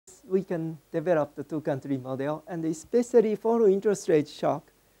we can develop the two-country model, and especially foreign interest rate shock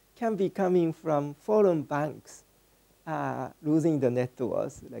can be coming from foreign banks losing the net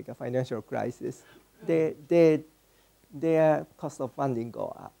worth, like a financial crisis. Their cost of funding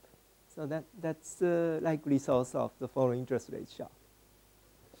go up. So that's the likely source of the foreign interest rate shock.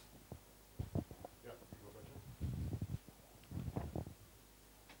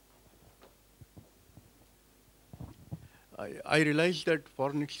 I realize that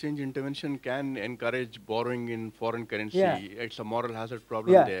foreign exchange intervention can encourage borrowing in foreign currency. Yeah. It's a moral hazard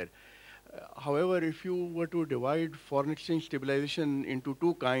problem there. However, if you were to divide foreign exchange stabilization into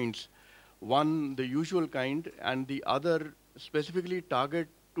two kinds, one the usual kind and the other specifically target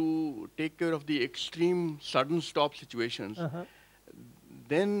to take care of the extreme sudden stop situations,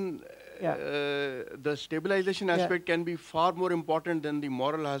 then the stabilization aspect can be far more important than the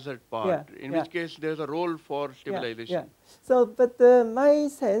moral hazard part, in which case there's a role for stabilization. So, but my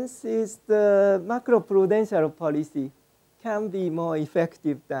sense is the macroprudential policy can be more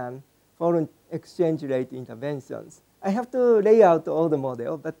effective than foreign exchange rate interventions. I have to lay out all the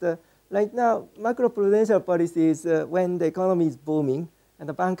model, but right now, macroprudential policy is when the economy is booming and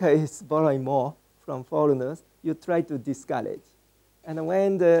the banker is borrowing more from foreigners, you try to discourage. And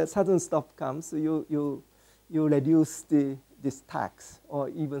when the sudden stop comes, you reduce this tax or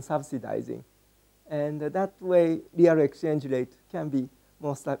even subsidizing. And that way, real exchange rate can be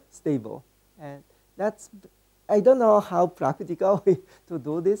more stable. And that's, I don't know how practical to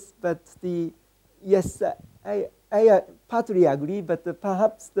do this, but yes, I partly agree, but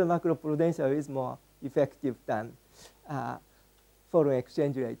perhaps the macroprudential is more effective than foreign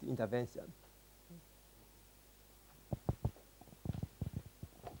exchange rate intervention.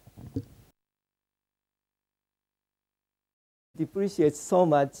 Depreciates so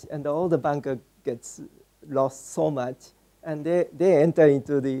much, and all the banker gets lost so much, and they enter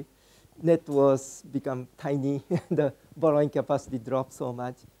into the net worth become tiny, and the borrowing capacity drops so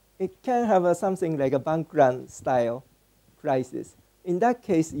much. It can have something like a bank run style crisis. In that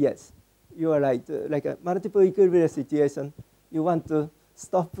case, yes, you are right. Like a multiple equilibrium situation, you want to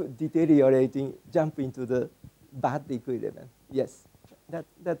stop deteriorating, jump into the bad equilibrium. Yes,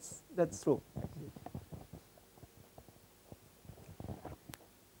 that's true.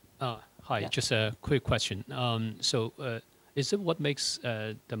 Hi, just a quick question. Is it what makes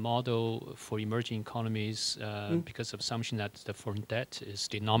the model for emerging economies because of assumption that the foreign debt is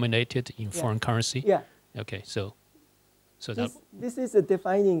denominated in foreign currency? Yeah. Okay, so this is a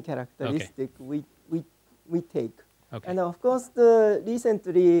defining characteristic we take. Okay. And of course, the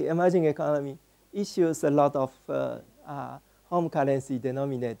recently emerging economy issues a lot of home currency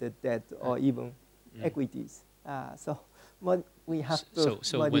denominated debt or even equities. So we have to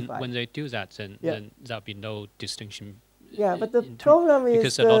modify. when they do that, then there'll be no distinction. Yeah, but the problem is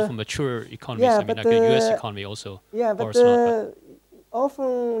because a lot of mature economies, I mean, like the U.S. economy also. Yeah, but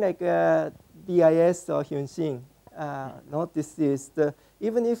often like BIS or Hyunsin notices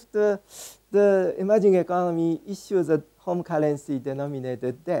even if the emerging economy issues a home currency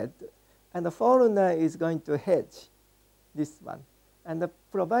denominated debt, and the foreigner is going to hedge this one, and the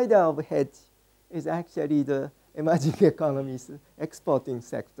provider of hedge is actually the emerging economies exporting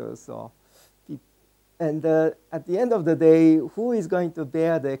sectors or and at the end of the day, who is going to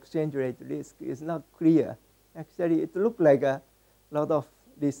bear the exchange rate risk is not clear. Actually, it looks like a lot of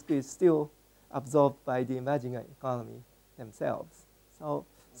risk is still absorbed by the emerging economy themselves. So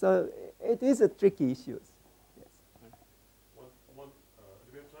it is a tricky issue. Yes. Do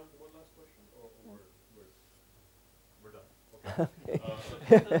we have time for one last question, or we're done?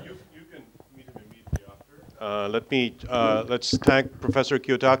 Okay. You can meet him immediately after. Let's thank Professor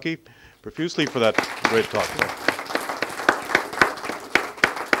Kiyotaki profusely for that great talk.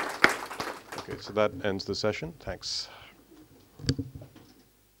 Okay, so that ends the session. Thanks.